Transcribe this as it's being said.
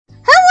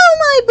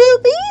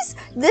boobies!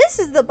 This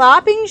is the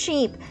Bopping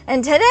Sheep,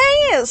 and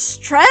today is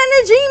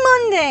Strategy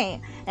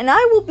Monday, and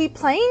I will be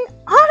playing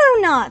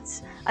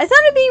Autonauts. I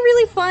thought it'd be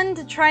really fun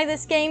to try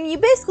this game. You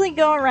basically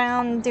go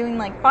around doing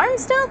like farm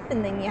stuff,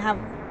 and then you have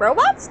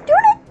robots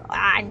doing it.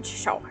 And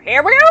so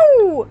here we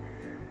go!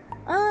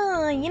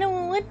 You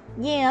know what?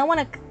 Yeah,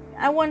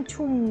 I want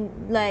to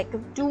like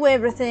do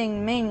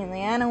everything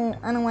manually. I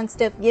don't want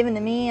stuff given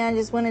to me. I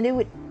just want to do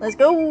it. Let's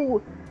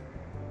go.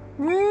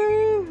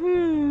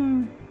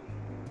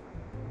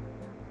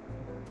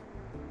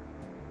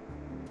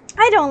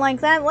 I don't like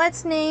that.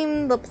 Let's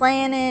name the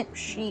planet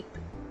Sheep.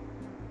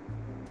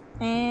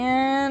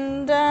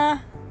 And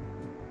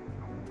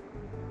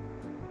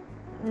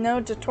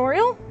no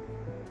tutorial.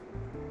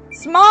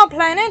 Small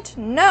planet?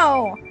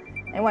 No.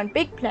 I want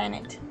big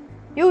planet.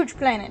 Huge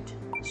planet.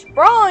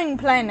 Sprawling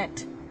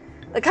planet.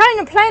 The kind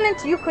of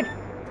planet you could,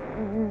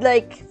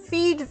 like,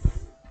 feed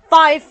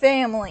 5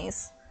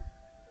 families.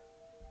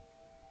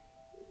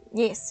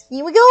 Yes,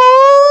 here we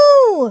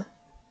go!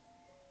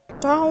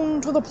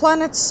 Down to the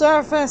planet's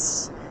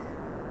surface.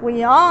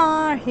 We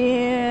are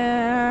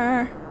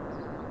here.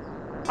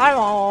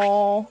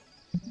 Hello.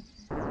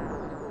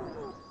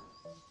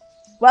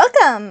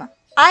 Welcome.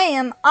 I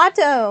am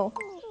Otto.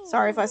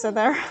 Sorry if I said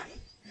that wrong.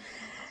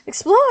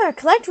 Explore,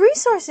 collect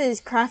resources,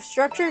 craft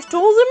structures,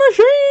 tools, and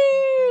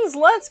machines!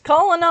 Let's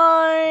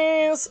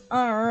colonize!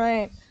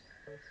 Alright.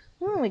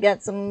 We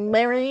got some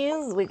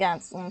berries, we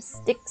got some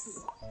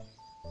sticks.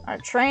 Our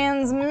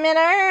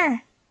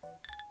transmitter.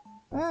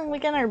 We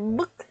got our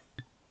book.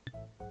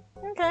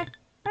 Okay,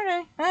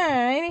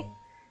 alrighty.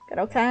 Got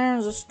all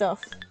kinds of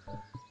stuff.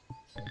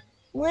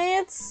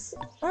 Let's,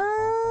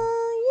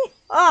 yeah.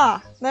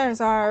 Ah,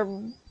 there's our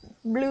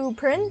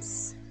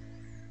blueprints.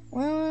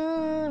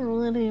 Where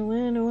do I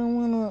want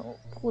to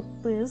put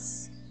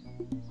this?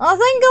 I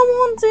think I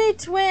want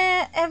it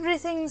where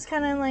everything's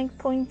kind of like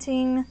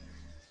pointing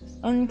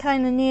and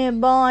kind of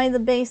nearby the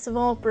base of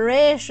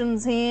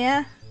operations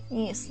here.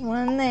 Yes,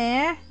 one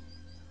there.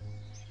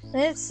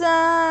 It's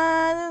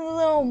a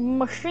little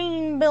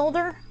machine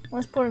builder.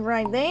 Let's put it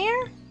right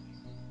there.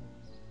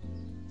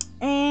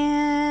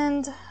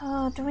 And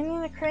do we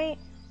need a crate?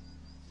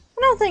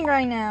 I don't think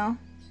right now.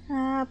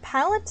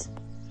 Pallet.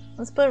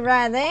 Let's put it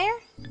right there.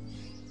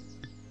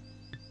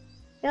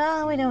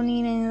 Oh, we don't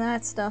need any of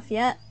that stuff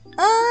yet.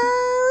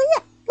 Yeah.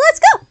 Let's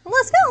go.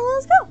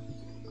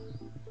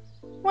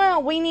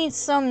 Well, we need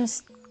some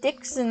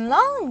sticks and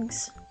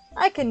logs.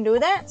 I can do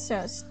that.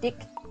 So,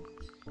 stick.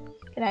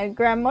 Can I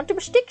grab multiple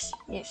sticks?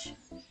 Yes.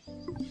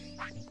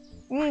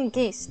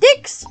 Okay,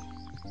 sticks.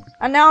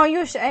 And now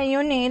you say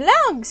you need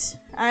logs.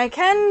 I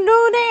can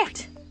do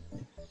that.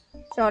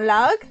 So,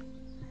 log.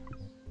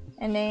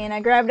 And then I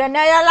grabbed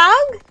another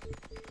log.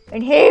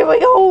 And here we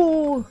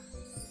go.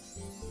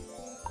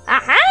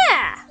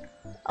 Aha!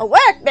 A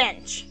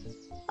workbench!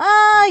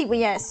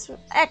 Yes.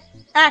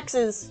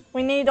 Axes.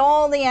 We need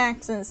all the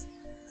axes.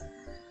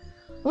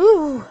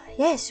 Ooh,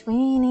 yes,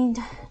 we need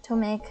to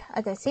make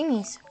other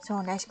thingies. So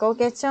let's go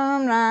get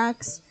some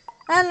rocks.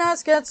 And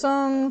let's get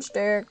some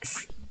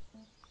sticks.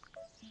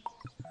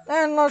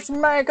 And let's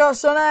make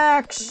us an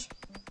axe.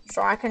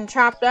 So I can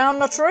chop down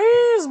the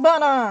trees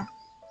better.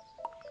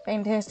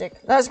 Fantastic.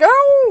 Let's go!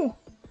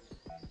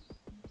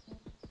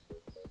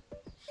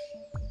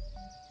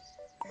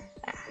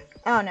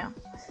 Oh no.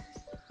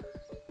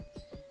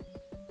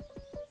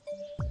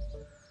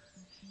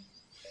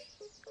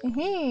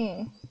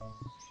 You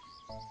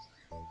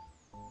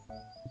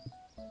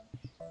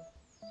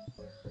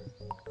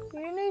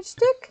need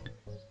stick?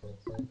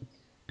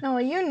 No,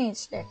 you need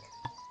stick.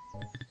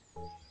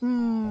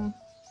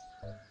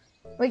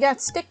 We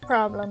got stick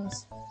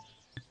problems.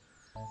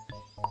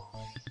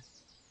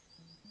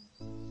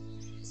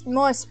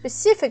 More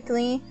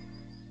specifically,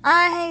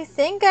 I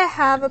think I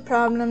have a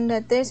problem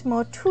that there's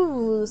more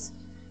tools.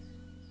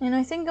 And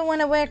I think I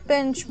want a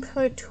workbench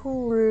per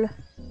tool.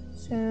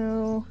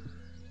 So,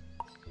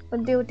 I'll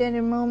do that in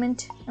a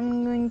moment.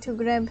 I'm going to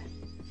grab...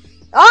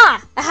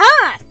 Ah!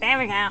 Aha! There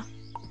we go.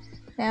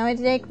 Now I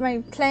take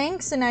my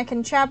planks and I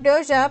can chop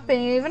those up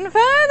even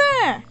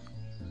further.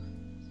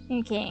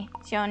 Okay,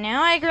 so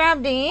now I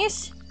grab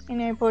this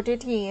and I put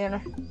it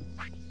here.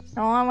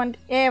 No, I want...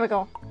 There we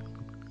go.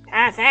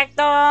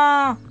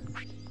 Perfecto!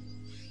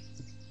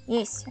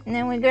 Yes, and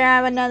then we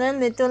grab another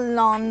little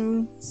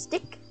lawn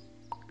stick.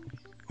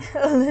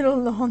 A little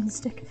lawn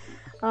stick.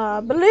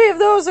 I believe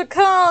those are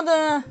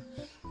called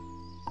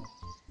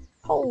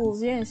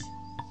poles, yes.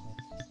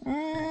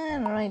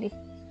 Alrighty.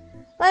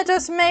 Let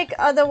us make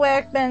other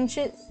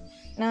workbenches.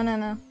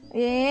 No.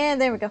 Yeah,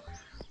 there we go.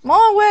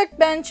 More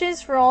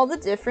workbenches for all the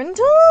different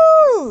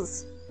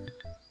tools.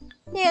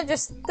 Yeah,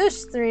 just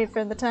there's 3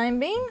 for the time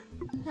being.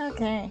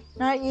 Okay,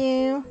 not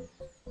you.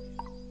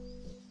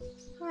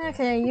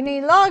 Okay, you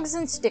need logs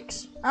and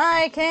sticks.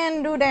 I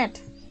can do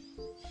that.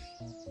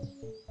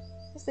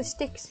 Where's the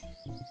sticks?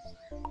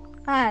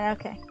 Alright,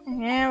 okay.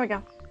 There we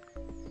go.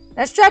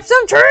 Let's chop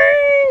some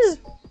trees!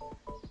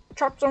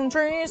 Chop some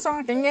trees so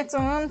I can get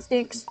some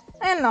sticks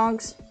and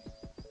logs.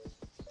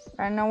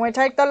 And then we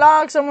take the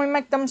logs and we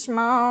make them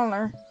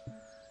smaller.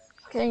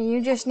 Okay,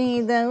 you just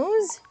need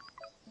those.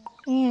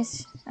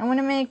 Yes, I want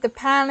to make the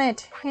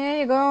pallet. Here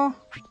you go.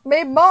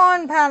 Be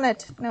born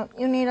pallet. No,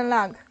 you need a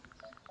log.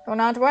 Do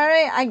not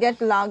worry, I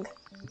get log.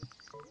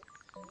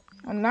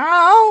 And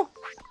now,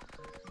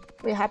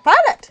 we have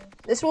pallet.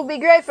 This will be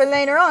great for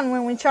later on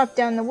when we chop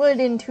down the wood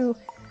into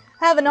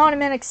have an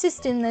automatic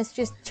system that's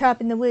just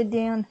chopping the wood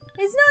down.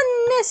 It's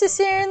not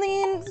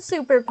necessarily in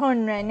super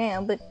pun right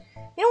now, but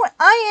you know what?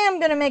 I am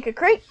gonna make a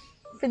crate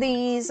for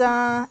these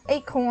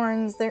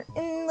acorns. They're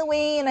in the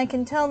way, and I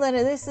can tell that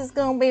this is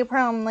gonna be a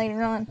problem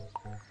later on.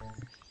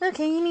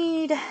 Okay, you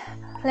need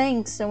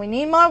planks, so we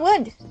need more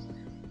wood.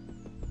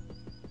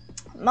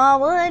 More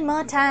wood,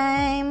 more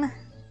time.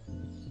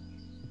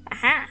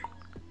 Aha!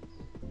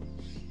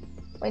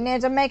 We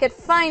need to make it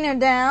finer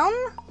down.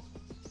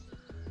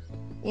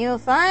 You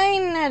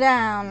finer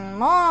down.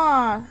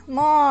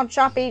 More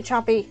choppy.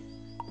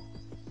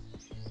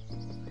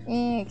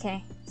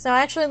 Okay. So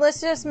actually,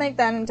 let's just make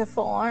that into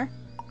 4.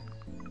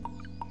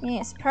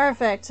 Yes,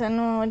 perfect. And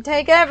we'll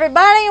take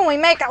everybody and we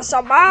make us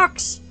a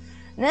box.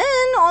 And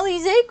then all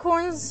these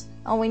acorns.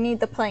 Oh, we need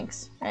the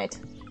planks. Right.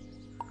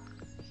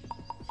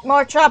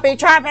 More choppy.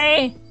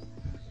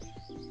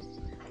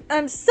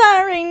 I'm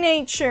sorry,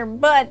 nature,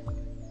 but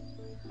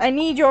I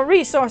need your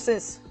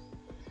resources.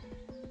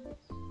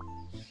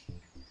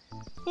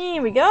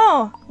 Here we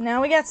go.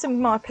 Now we got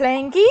some more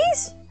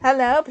plankies.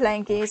 Hello,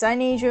 plankies. I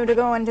need you to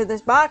go into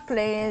this box,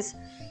 please.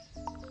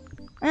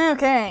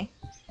 Okay.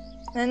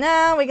 And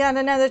now we got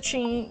another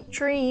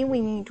tree we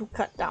need to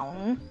cut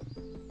down.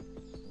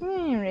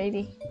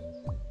 Alrighty.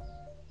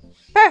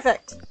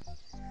 Perfect.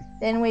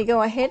 Then we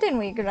go ahead and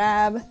we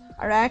grab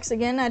our axe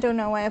again. I don't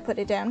know why I put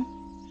it down.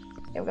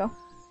 There we go.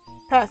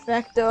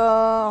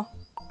 Perfecto.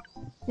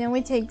 Then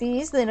we take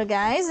these little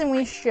guys and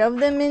we shove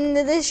them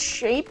into this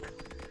shape.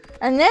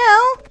 And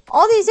now,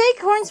 all these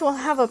acorns will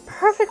have a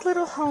perfect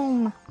little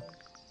home.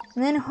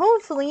 And then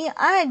hopefully,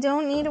 I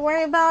don't need to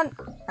worry about...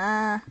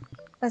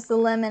 that's the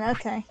lemon,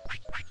 okay.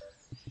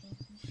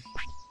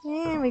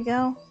 There we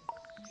go.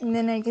 And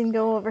then I can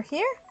go over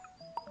here.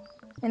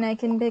 And I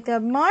can pick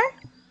up more.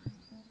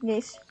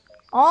 Yes.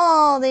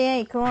 All the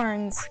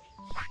acorns.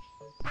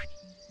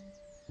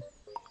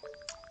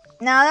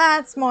 Now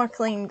that's more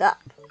cleaned up.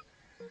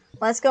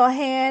 Let's go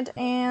ahead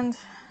and...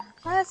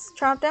 let's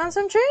chop down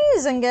some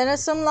trees and get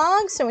us some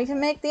logs so we can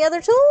make the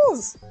other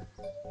tools.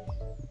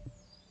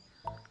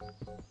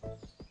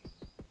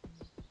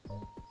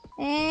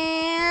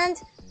 And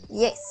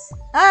yes,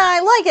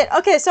 I like it.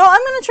 Okay, so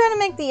I'm gonna try to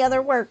make the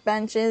other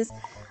workbenches.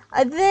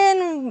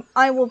 Then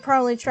I will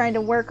probably try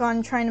to work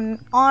on trying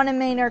to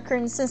automate our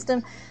current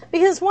system,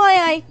 because why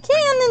I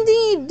can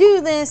indeed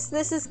do this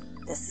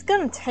is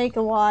gonna take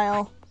a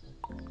while.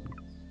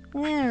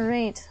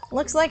 Alright,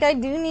 looks like I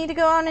do need to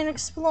go out and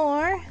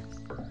explore.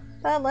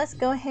 But let's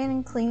go ahead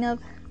and clean up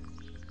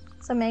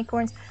some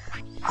acorns.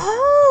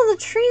 Oh, the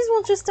trees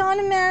will just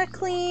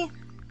automatically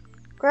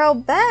grow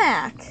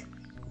back.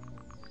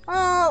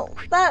 Oh,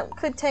 that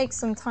could take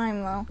some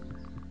time though.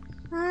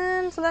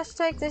 And so let's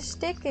take this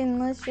stick and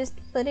let's just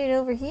put it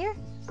over here.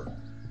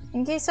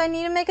 In case I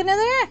need to make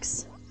another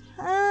axe.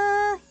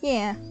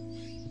 Yeah.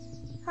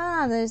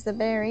 Ah, there's the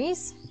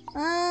berries.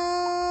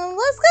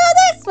 Let's go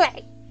this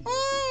way.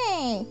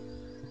 Hey.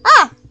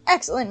 Ah,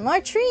 excellent,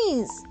 more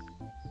trees.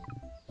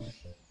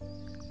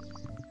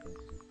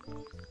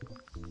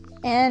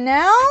 And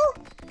now,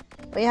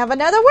 we have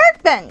another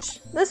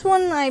workbench. This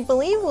one, I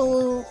believe, I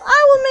will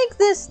make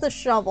this the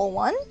shovel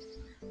one.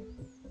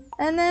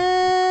 And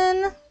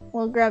then,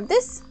 we'll grab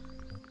this.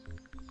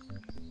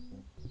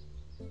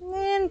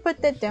 And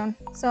put that down.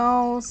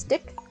 So,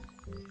 stick.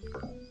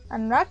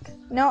 Unlock.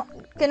 No,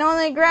 can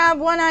only grab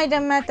one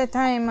item at a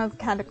time of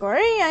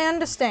category. I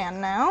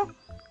understand now.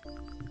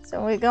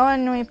 So we go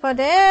and we put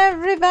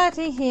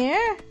everybody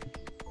here.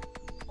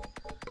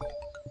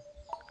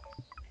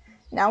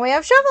 Now we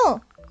have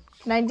shovel.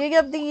 Can I dig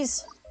up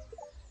these?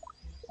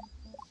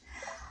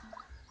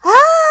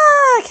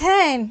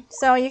 Okay,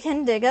 so you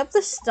can dig up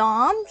the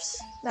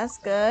stumps. That's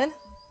good.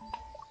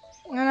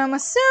 And I'm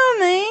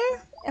assuming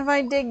if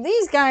I dig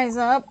these guys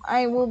up,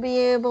 I will be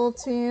able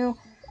to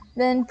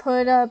then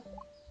put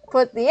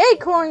the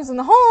acorns in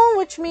the hole,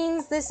 which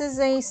means this is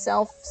a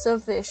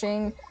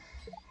self-sufficient,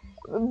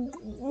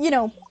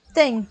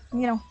 thing.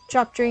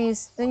 Chop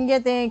trees, then you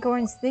get the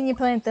acorns, then you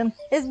plant them.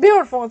 It's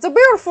beautiful. It's a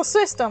beautiful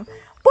system.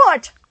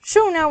 But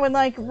soon I would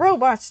like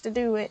robots to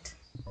do it.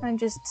 I'm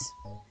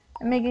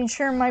making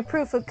sure my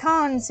proof of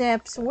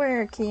concepts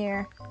work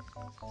here.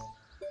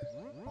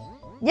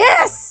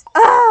 Yes!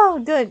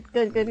 Oh, good.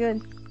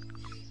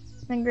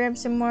 Then grab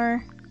some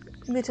more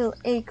little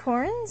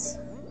acorns.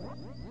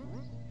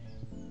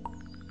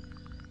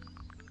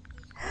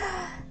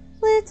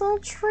 Little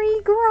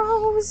tree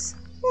grows.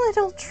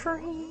 Little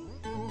tree.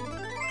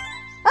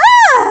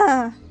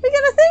 Ah! We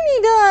got a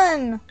thingy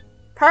done!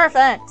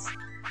 Perfect.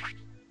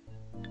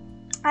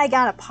 I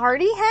got a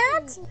party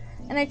hat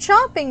and a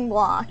chopping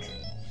block.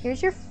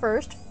 Here's your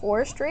first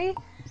forestry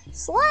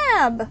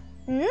slab.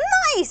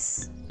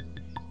 Nice!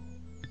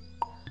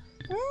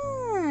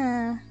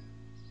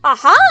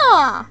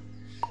 Aha!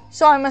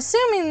 So I'm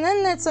assuming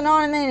then it's an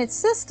automated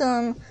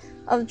system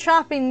of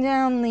chopping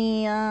down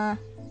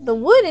the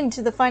wood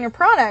into the finer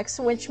products,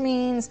 which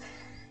means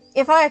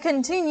if I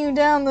continue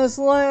down this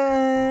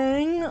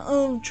line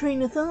of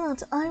train of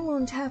thought, I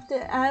won't have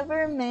to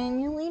ever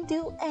manually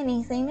do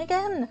anything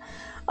again.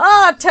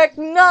 Ah,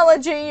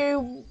 technology,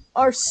 you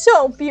are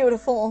so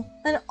beautiful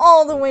in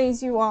all the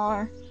ways you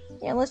are.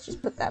 Yeah, let's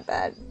just put that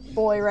bad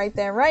boy right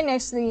there, right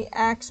next to the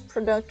axe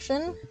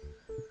production.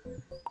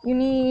 You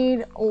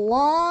need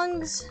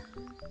logs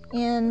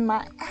in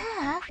my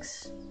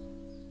axe.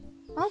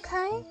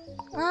 Okay.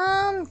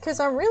 Because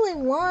I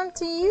really want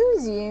to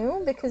use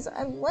you, because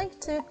I'd like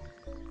to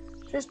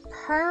just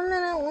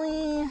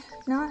permanently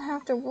not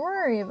have to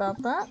worry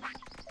about that.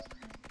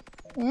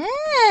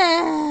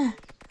 Yeah!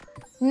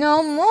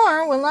 No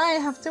more will I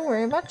have to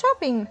worry about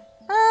chopping.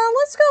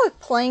 Let's go with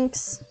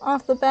planks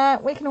off the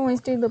bat. We can always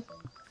do the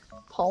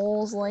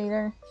poles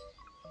later.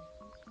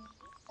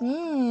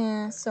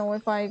 Yeah, so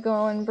if I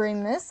go and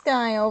bring this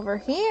guy over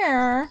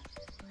here,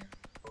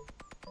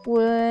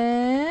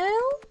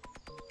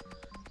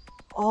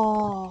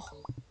 well...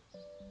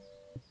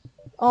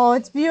 Oh,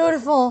 it's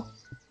beautiful.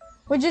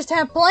 We just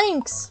have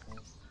planks.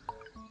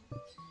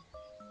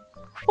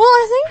 Well,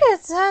 I think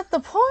it's at the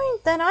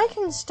point that I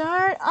can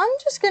start. I'm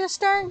just gonna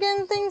start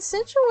getting things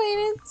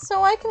situated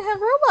so I can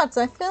have robots.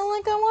 I feel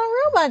like I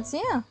want robots,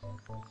 yeah.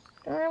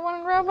 Do I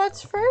want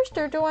robots first,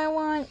 or do I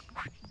want...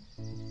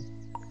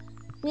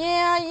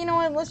 Yeah, you know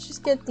what, let's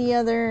just get the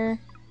other...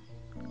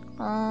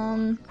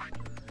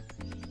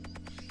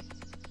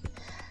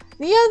 the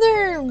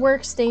other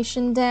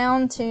workstation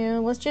down too.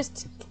 Let's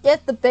just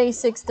get the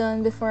basics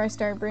done before I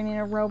start bringing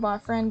a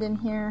robot friend in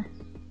here.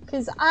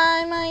 Because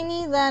I might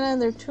need that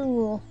other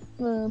tool,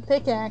 the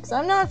pickaxe.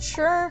 I'm not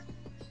sure.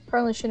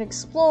 Probably should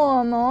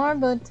explore more,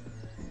 but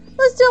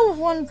let's deal with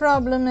one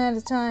problem at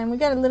a time. We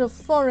got a little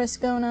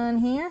forest going on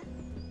here.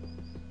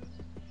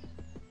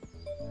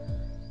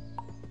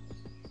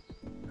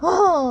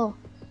 Oh,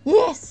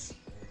 yes!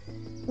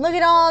 Look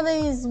at all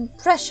these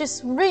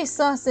precious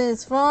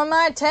resources for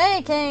my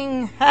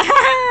taking! Ha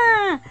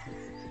ha!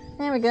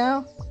 There we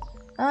go.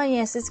 Oh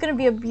yes, it's gonna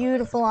be a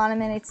beautiful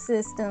automated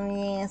system,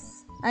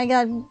 yes. I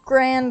got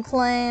grand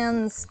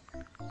plans.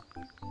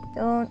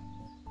 Okay.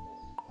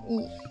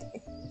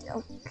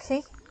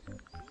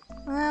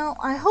 Well,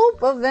 I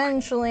hope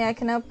eventually I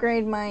can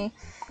upgrade my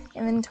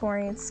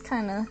inventory. It's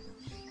kinda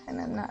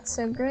not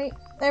so great.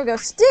 There we go.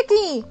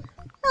 Sticky!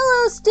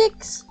 Hello,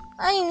 Sticks!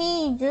 I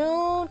need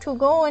you to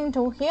go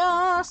into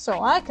here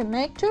so I can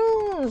make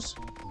tools.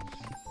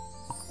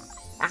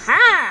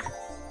 Aha!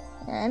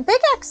 And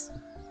pickaxe.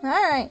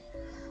 Alright.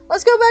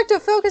 Let's go back to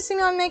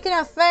focusing on making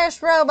our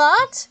first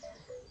robot.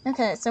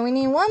 Okay, so we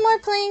need one more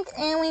plank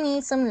and we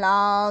need some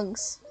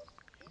logs.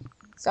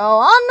 So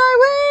on my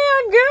way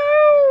I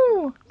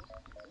go!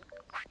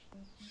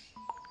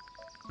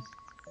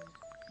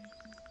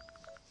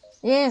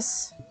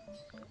 Yes.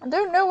 I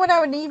don't know what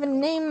I would even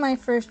name my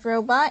first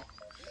robot.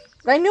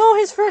 But I know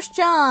his first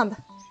job.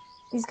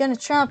 He's gonna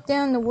chop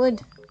down the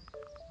wood.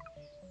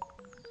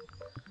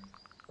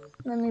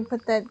 Let me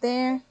put that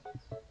there.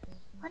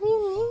 What do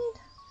you need?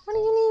 What do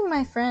you need,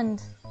 my friend?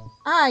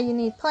 Ah, you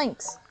need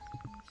planks.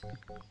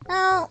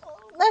 Now,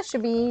 that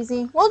should be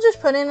easy. We'll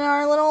just put in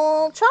our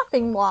little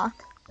chopping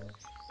block.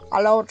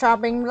 Hello,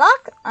 chopping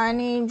block. I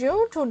need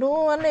you to do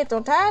a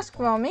little task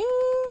for me.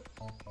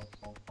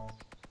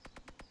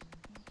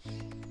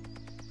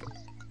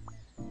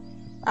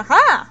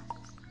 Aha!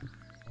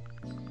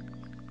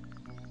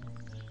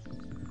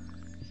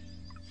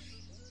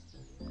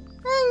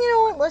 And you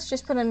know what? Let's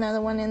just put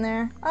another one in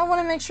there. I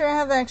want to make sure I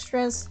have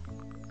extras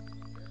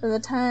for the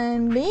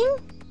time being.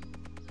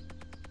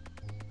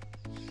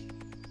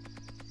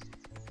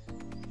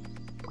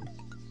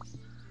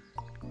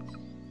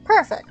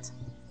 Perfect.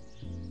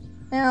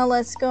 Now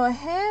let's go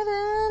ahead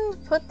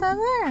and put that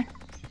there.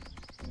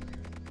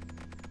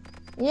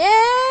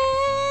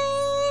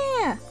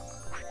 Yeah!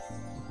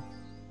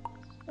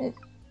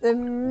 The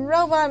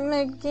robot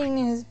making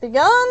has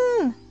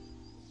begun.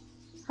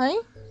 Honey?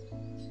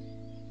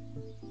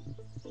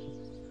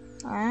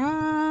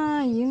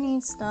 Ah, you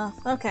need stuff.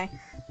 Okay.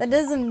 That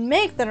doesn't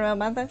make the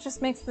robot, that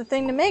just makes the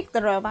thing to make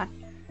the robot.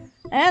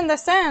 I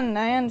understand.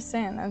 I'm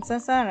so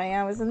sorry.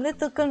 I was a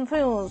little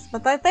confused,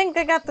 but I think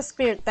I got the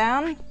spirit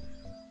down.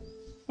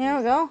 Here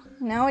we go.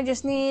 Now we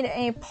just need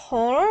a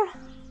pole,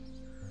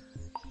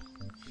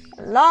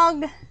 a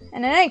log,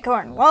 and an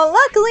acorn. Well,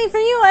 luckily for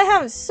you, I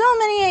have so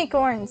many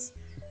acorns.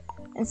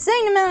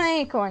 Insane amount of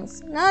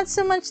acorns. Not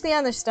so much the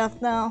other stuff,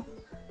 though.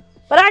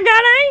 But I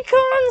got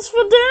acorns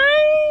for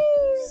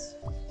days!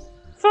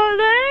 For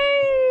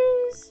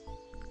days!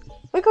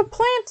 We could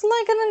plant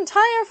like an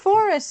entire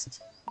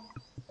forest.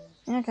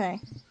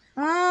 Okay.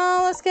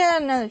 Let's get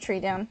another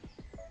tree down.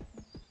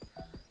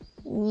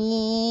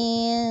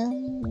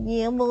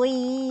 Yeah,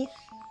 boy.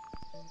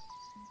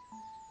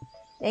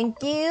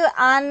 Thank you.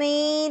 I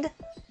need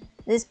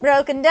this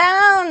broken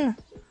down.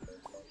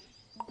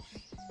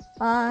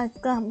 It's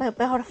gonna be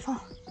beautiful.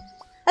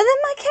 And then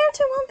my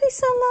character won't be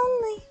so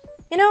lonely.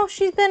 You know,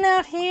 she's been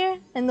out here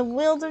in the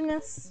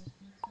wilderness.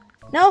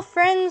 No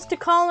friends to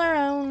call her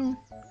own.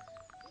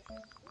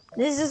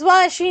 This is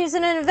why she's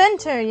an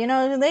inventor. You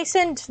know, they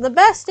sent the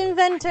best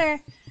inventor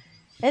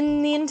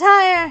in the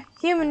entire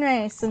human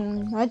race,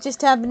 and I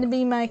just happened to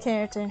be my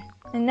character.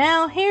 And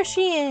now here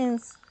she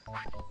is,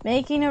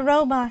 making a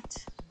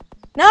robot.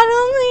 Not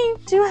only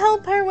to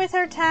help her with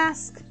her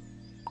task,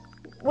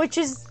 which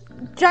is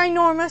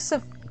ginormous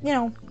of, you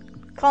know,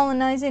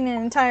 colonizing an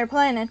entire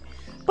planet,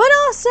 but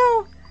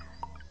also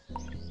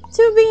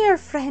to be her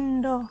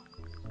friendo.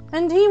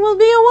 And he will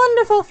be a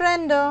wonderful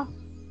friendo.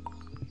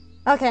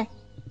 Okay,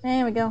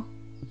 there we go.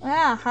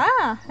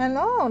 Aha,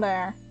 hello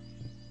there.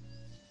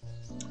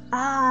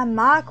 Ah,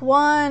 Mach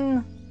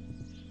 1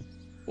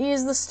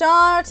 is the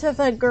start of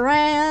a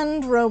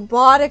grand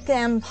robotic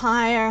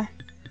empire.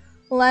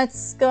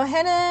 Let's go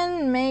ahead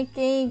and make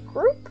a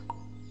group.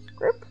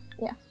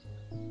 Yeah.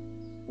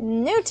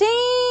 New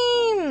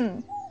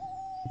team!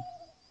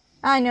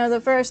 I know the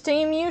first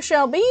team you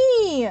shall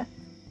be.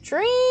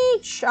 Tree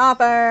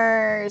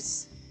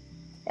choppers.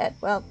 Yeah,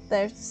 well,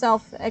 they're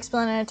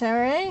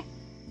self-explanatory.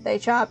 They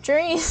chop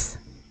trees.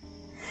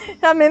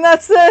 I mean,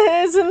 that's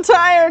his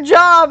entire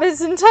job,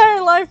 his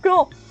entire life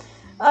goal.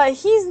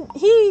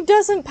 He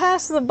doesn't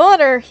pass the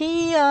butter.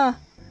 He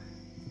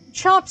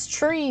chops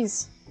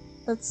trees.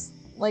 That's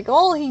like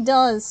all he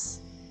does.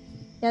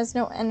 He has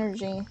no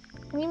energy.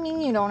 What do you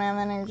mean you don't have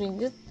energy?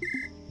 Just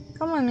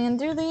come on, man,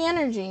 do the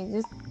energy.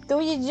 Just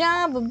do your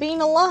job of being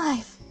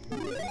alive.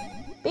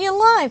 Be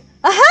alive.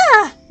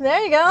 Aha!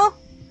 There you go.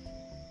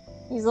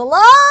 He's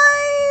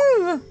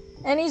alive!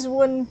 And he's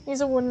wooden. He's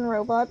a wooden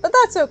robot, but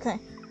that's okay.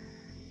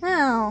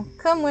 Now,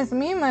 come with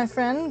me, my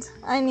friend.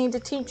 I need to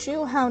teach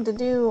you how to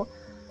do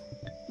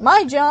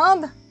my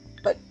job,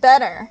 but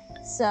better.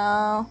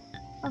 So,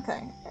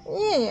 okay.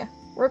 Yeah.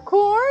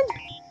 Record.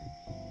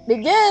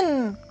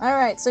 Begin.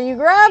 Alright, so you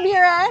grab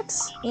your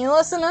axe, you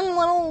listen in,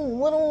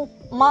 little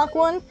Mach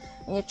 1,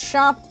 and you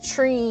chop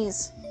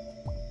trees.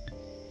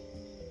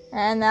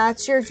 And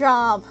that's your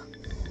job.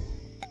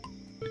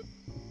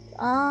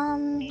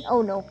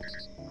 Oh no.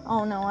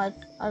 Oh no, I've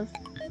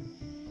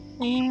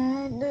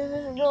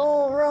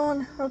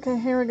Rowan. Okay,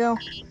 here we go.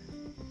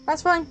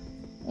 That's fine.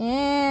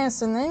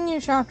 Yes, and then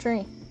you chop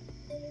tree.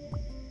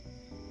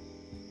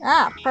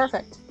 Ah,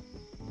 perfect.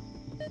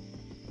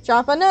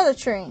 Chop another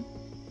tree.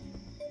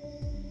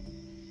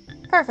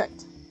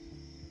 Perfect.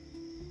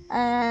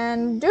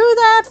 And do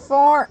that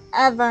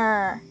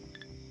forever.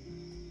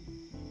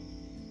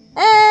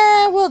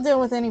 We'll deal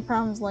with any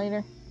problems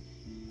later.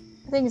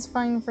 I think it's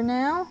fine for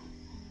now.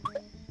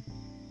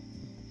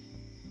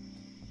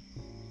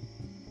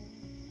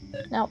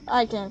 No,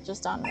 I can't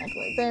just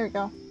automatically. There we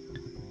go.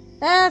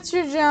 That's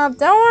your job.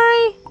 Don't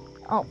worry.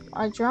 Oh,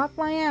 I dropped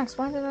my axe.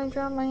 Why did I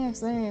drop my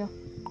axe? There you go.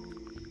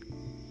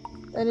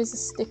 That is a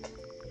stick.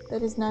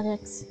 That is not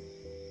X.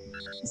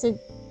 I said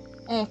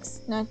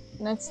X, not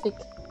stick.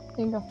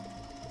 There you go.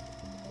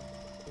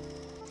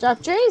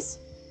 Chop trees.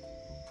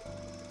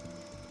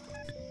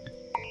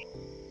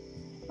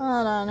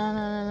 Oh,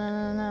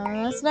 no.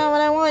 That's not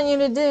what I want you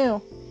to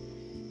do.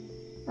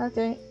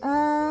 Okay,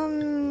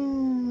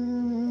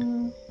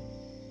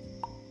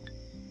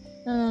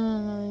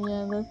 No,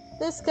 yeah,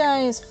 this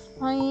guy is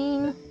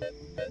fine.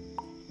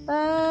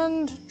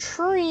 And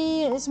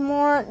tree is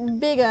more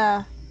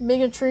bigger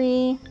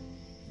tree.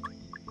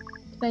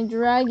 Can I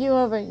drag you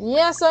over?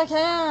 Yes, I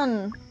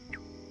can!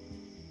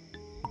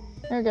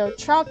 There we go,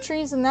 chop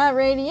trees in that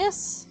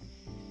radius.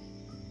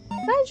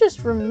 Can I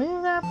just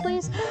remove that,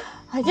 please?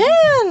 I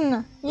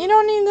can! You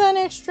don't need that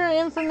extra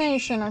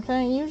information,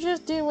 okay? You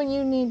just do what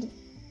you need.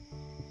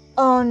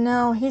 Oh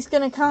no, he's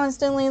gonna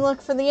constantly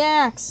look for the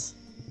axe.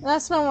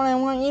 That's not what I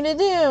want you to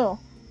do.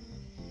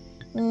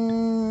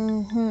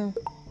 Hold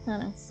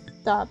on,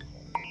 stop.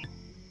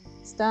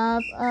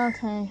 Stop.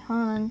 Okay, hold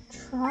on.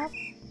 Drop.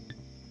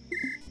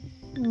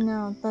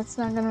 No, that's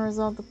not gonna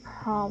resolve the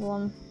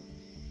problem.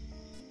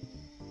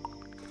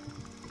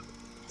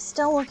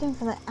 Still looking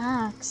for the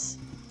axe.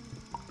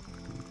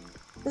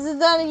 Is it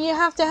that you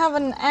have to have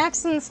an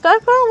axe in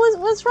stockpile?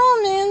 What's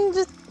wrong, man?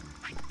 Just...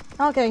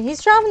 Okay,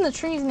 he's chopping the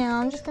trees now.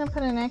 I'm just gonna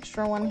put an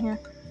extra one here.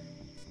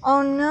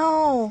 Oh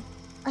no!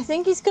 I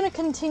think he's gonna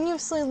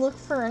continuously look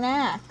for an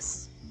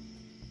axe.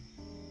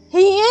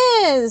 He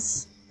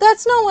is!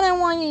 That's not what I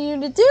wanted you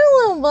to do,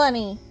 little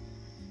buddy!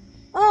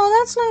 Oh,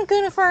 that's not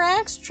good if our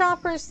axe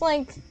chopper's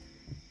like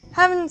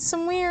having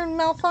some weird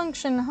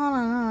malfunction. Hold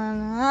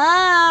on.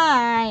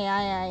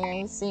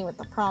 I see what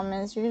the problem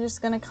is. You're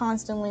just gonna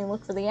constantly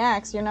look for the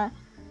axe. You're not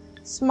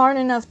smart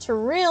enough to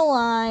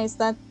realize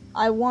that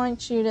I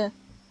want you to...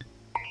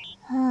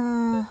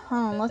 hold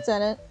on, let's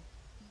edit.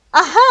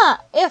 Aha!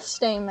 If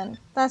statement.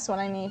 That's what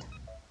I need.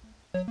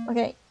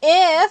 Okay,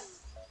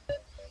 if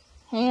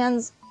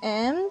hands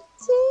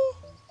empty?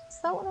 Is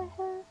that what I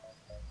had?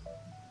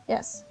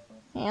 Yes.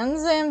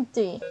 Hands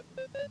empty.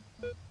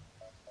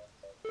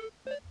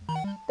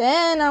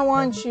 Then I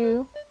want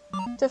you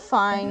to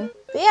find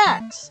the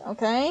axe,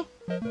 okay?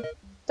 You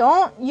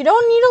don't need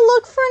to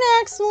look for an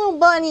axe, little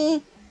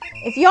bunny.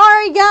 If you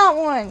already got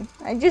one,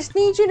 I just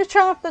need you to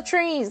chop the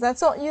trees.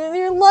 That's all.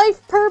 Your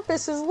life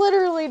purpose is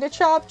literally to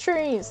chop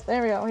trees.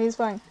 There we go. He's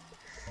fine.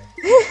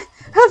 I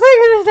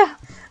figured it out.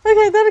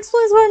 Okay, that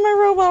explains why my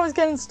robot was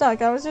getting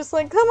stuck. I was just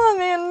like, come on,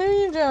 man, do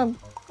your job.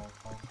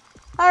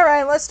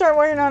 Alright, let's start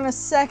working on a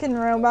second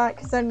robot,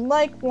 because I'd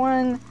like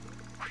one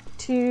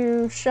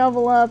to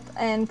shovel up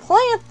and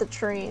plant the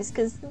trees,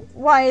 because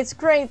why, it's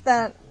great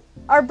that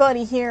our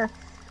buddy here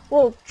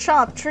will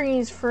chop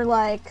trees for,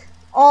 like,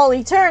 all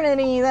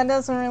eternity. That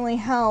doesn't really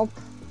help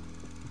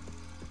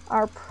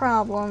our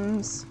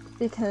problems,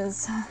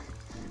 because,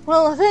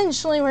 well,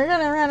 eventually we're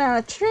gonna run out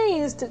of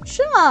trees to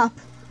chop.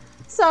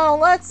 So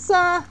let's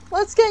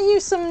get you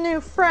some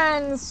new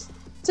friends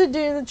to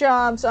do the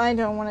jobs I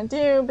don't want to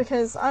do,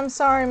 because I'm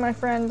sorry, my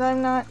friend,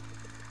 I'm not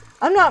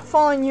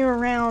following you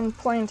around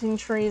planting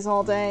trees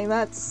all day.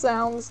 That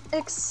sounds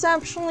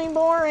exceptionally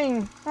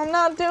boring. I'm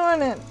not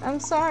doing it. I'm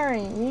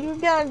sorry. You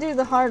gotta do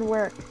the hard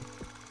work.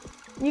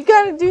 You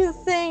gotta do the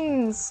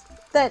things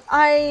that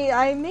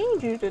I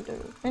made you to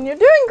do. And you're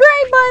doing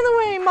great, by the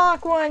way,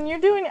 Mach 1. You're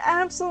doing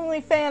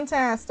absolutely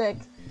fantastic.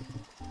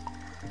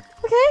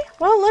 Okay,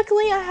 well,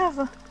 luckily I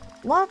have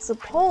lots of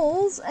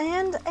poles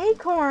and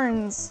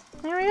acorns.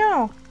 There we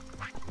go.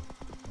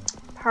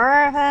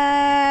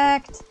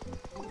 Perfect.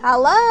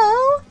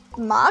 Hello,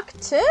 Mach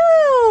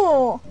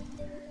 2.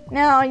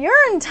 Now, your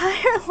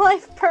entire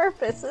life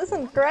purpose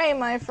isn't gray,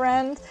 my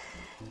friend.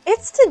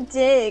 It's to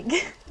dig.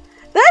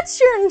 That's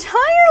your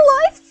entire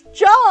life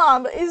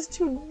job, is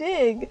to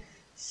dig.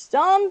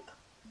 Stump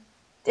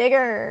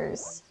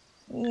diggers.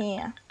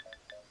 Yeah.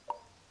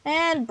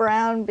 And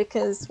brown,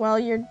 because, well,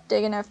 you're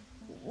digging up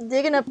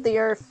the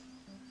earth.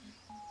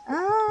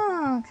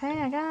 Oh,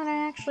 okay, I gotta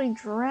actually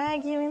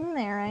drag you in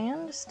there, I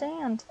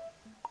understand.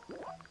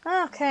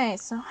 Okay,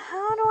 so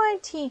how do I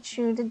teach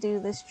you to do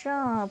this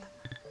job?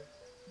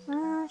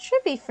 It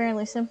should be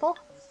fairly simple.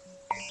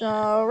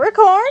 So,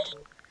 record.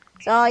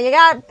 So, you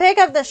gotta pick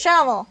up the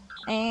shovel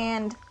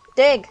and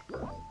dig.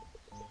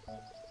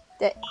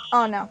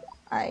 Oh, no.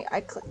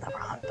 I clicked the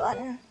wrong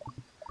button.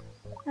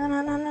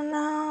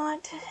 No.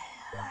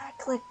 I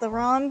clicked the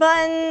wrong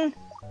button.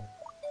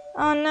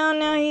 Oh,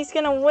 no, he's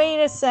gonna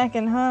wait a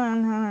second.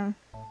 Hold on.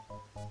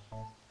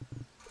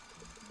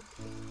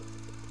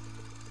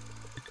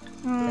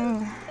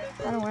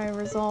 How do I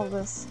resolve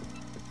this?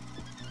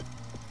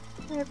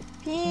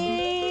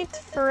 Repeat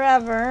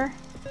forever.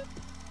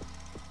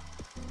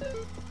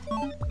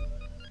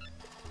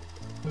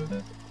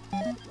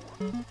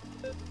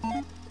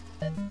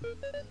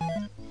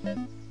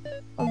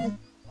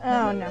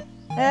 Oh, no.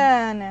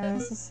 No,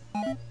 this is...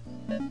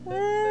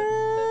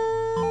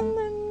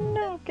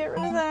 no, get rid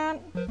of that.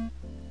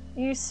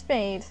 Use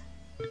spade.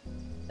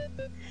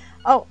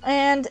 Oh,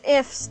 and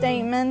if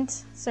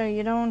statement, so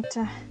you don't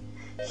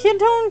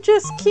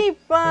just keep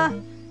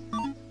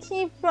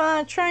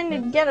trying to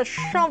get a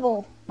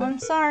shovel. I'm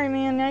sorry,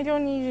 man, I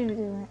don't need you to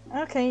do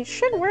that. Okay, it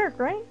should work,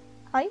 right?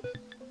 Hi?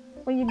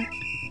 Will you...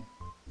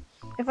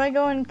 If I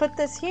go and put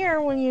this here,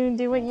 will you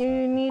do what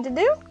you need to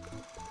do?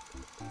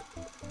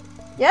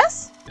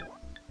 Yes?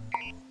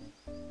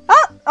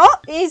 Oh,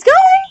 he's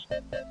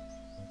going!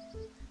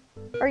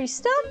 Are you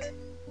stuck?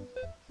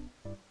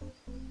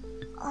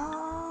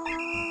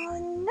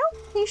 Nope,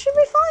 he should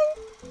be fine.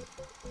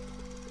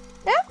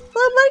 Yeah,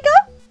 let it go.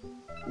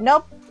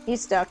 Nope,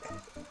 he's stuck.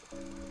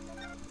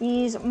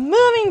 He's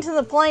moving to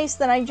the place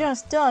that I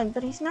just dug,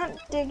 but he's not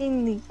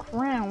digging the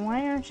ground.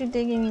 Why aren't you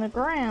digging the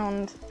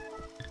ground?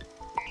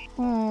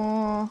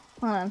 Oh,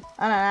 hold on.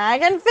 I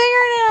can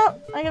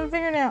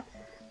figure it out.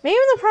 Maybe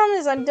the problem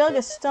is I dug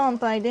a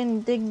stump, I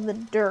didn't dig the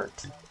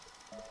dirt.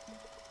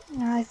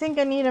 I think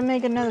I need to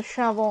make another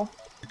shovel.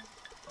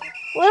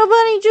 Little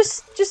buddy,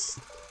 just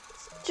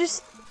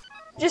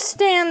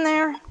stand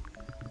there.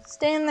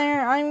 Stand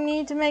there. I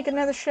need to make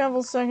another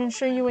shovel so I can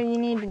show you what you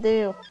need to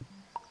do.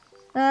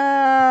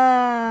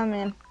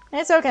 Man.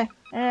 It's okay.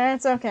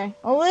 It's okay.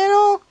 A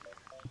little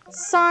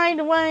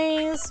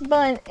sideways,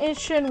 but it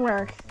should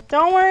work.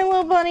 Don't worry,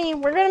 little buddy.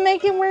 We're gonna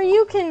make it where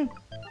you can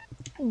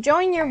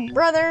join your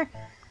brother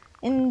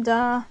in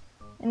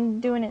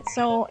doing it.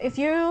 So if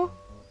you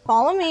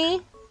follow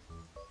me,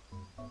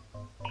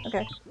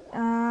 okay,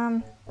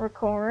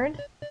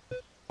 record.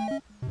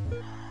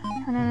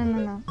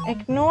 No.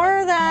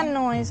 Ignore that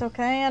noise,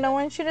 okay? I don't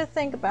want you to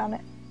think about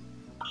it.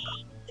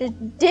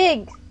 Just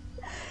dig.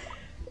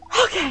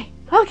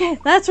 Okay,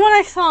 that's what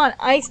I thought.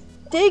 I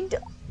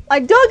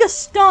dug a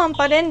stump,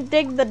 I didn't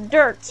dig the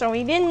dirt, so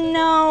he didn't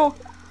know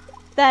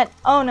that.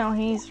 Oh no,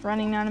 he's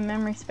running out of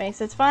memory space.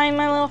 It's fine,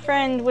 my little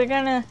friend. We're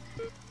gonna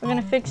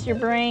fix your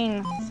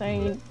brain so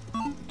you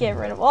get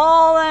rid of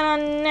all that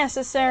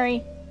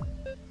unnecessary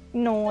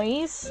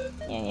noise.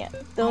 Yeah,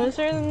 those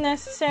are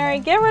necessary.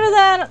 Get rid of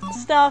that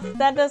stuff.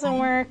 That doesn't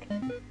work.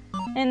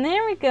 And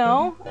there we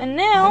go. And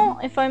now,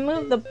 if I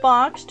move the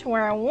box to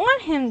where I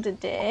want him to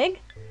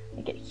dig,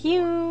 make it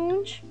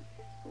huge.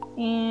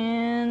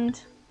 And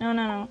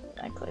no,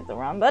 I clicked the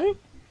wrong button.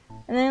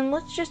 And then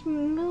let's just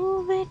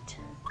move it.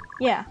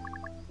 Yeah.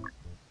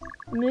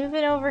 Move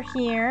it over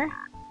here.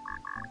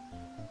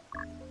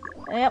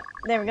 Yep,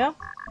 there we go.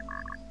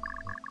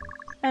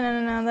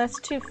 No, that's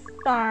too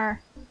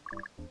far.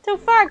 Too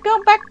far,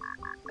 go back.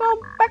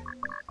 Go back.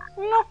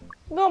 No,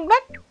 go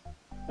back.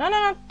 No,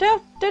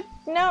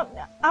 no,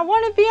 I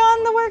want to be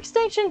on the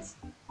workstations.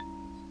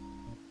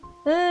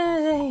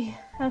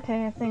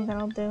 Okay, I think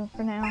that'll do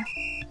for now.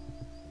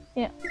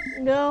 Yeah,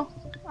 go.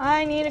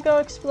 I need to go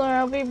explore.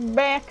 I'll be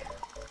back.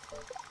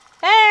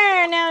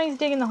 There, now he's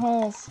digging the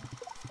holes.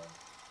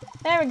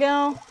 There we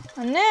go.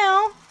 And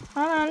now,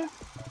 hold on.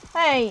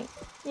 Hey,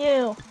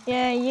 you.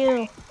 Yeah,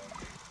 you.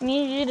 I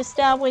need you to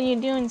stop what you're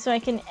doing so I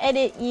can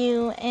edit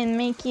you and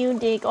make you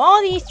dig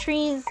all these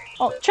trees.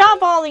 Oh,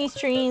 chop all these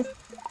trees.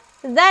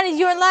 That is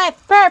your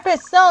life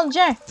purpose,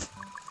 soldier.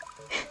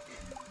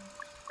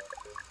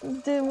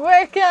 To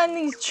work on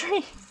these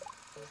trees.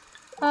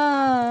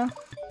 I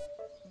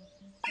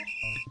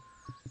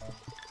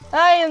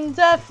am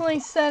definitely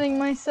setting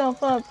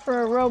myself up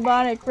for a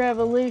robotic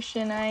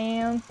revolution, I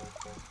am.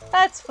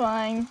 That's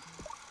fine.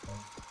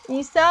 Can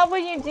you stop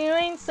what you're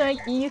doing so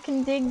you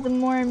can dig the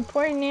more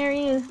important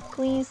areas,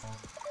 please?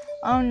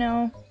 Oh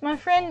no, my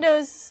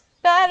friendo's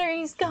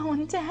battery's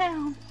going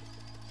down.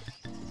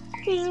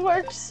 He's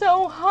worked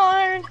so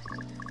hard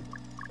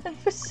and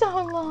for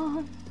so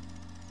long.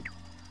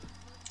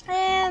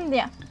 And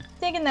yeah,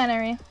 dig in that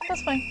area.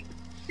 That's fine.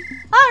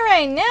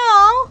 Alright,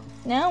 now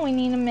we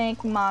need to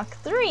make Mach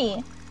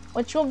 3,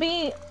 which will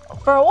be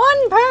for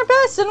one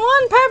purpose and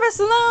one purpose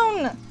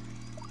alone.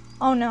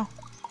 Oh no.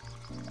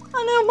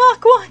 Oh no,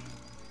 Mach 1.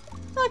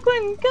 Mach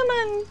 1, come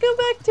on, go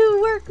back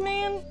to work,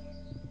 man.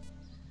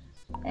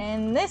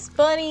 And this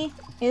buddy,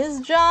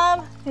 his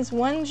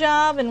one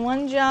job and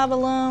one job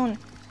alone,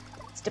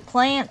 is to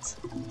plant.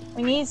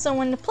 We need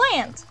someone to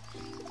plant.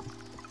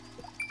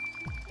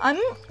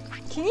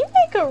 Can you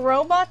make a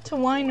robot to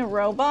whine a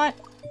robot?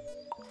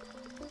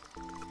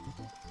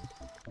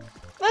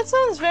 That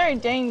sounds very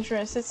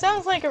dangerous. It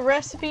sounds like a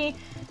recipe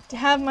to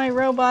have my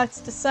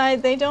robots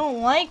decide they don't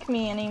like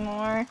me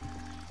anymore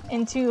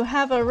and to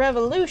have a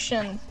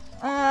revolution.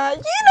 You know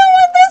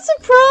what? That's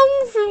a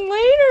problem for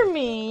later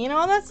me. You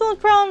know, that's a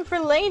problem for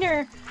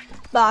later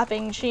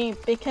Bopping sheep,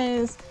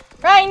 because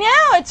right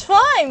now it's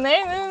fine.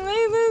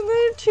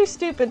 They're too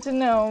stupid to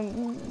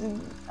know.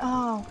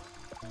 Oh.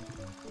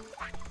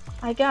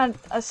 I got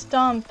a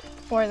stump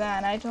for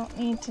that. I don't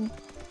need to...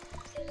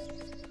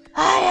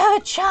 I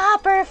have a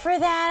chopper for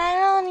that. I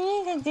don't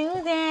need to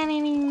do that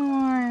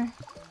anymore.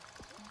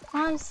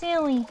 I'm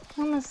silly.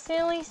 I'm a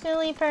silly,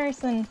 silly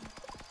person.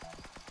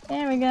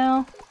 There we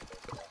go.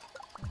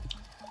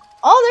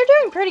 Oh,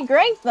 they're doing pretty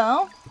great,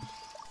 though.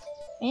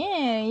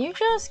 Yeah, you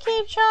just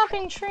keep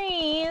chopping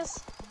trees.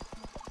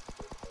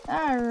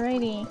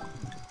 Alrighty.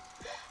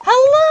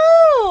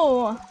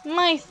 Hello,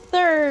 my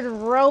third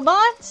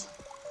robot.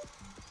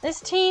 This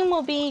team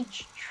will be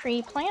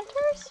tree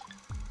planters?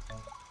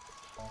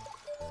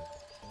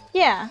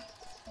 Yeah,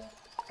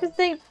 because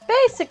they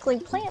basically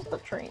plant the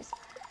trees.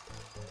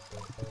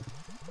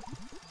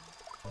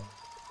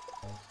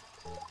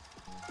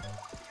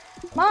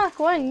 Mach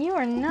 1, you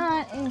are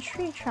not in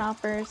tree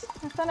choppers.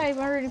 I thought I've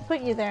already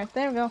put you there.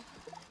 There we go.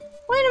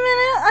 Wait a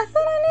minute, I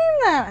thought I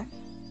named that.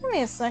 Give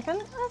me a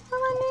second. I thought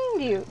I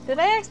named you. Did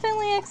I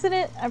accidentally exit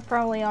it? I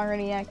probably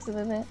already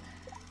exited it.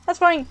 That's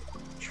fine.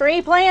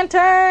 Tree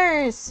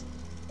planters!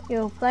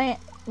 You plant...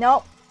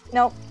 Nope.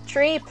 Nope.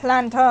 Tree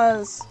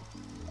planters.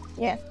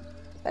 Yeah.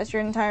 That's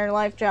your entire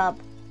life job.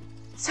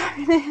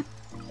 Sorry, man.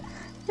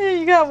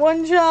 You got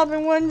one job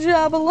and one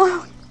job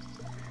alone.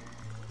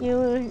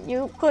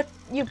 You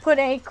put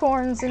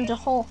acorns into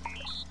hole.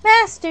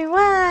 Master,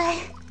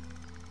 why?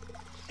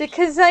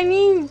 Because I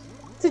need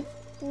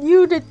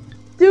you to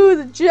do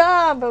the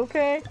job,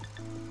 okay?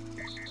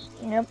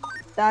 Yep.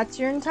 That's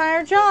your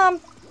entire job.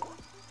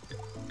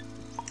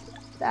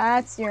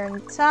 That's your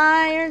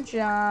entire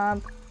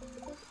job.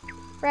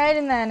 Right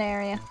in that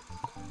area.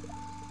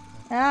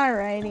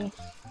 Alrighty.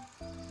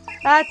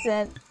 That's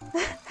it.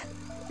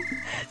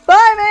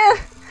 Bye, man!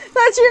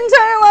 That's your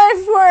entire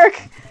life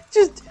work!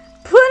 Just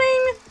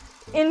putting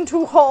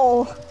into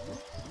hole.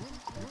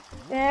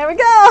 There we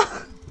go!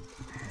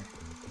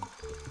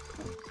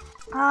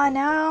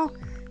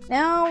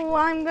 Now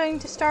I'm going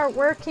to start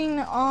working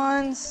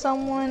on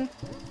someone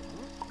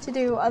to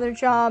do other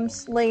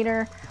jobs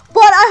later.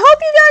 But I hope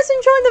you guys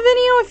enjoyed the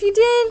video. If you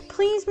did,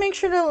 please make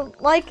sure to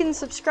like and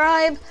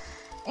subscribe.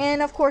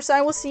 And of course,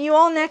 I will see you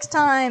all next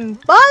time.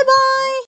 Bye-bye!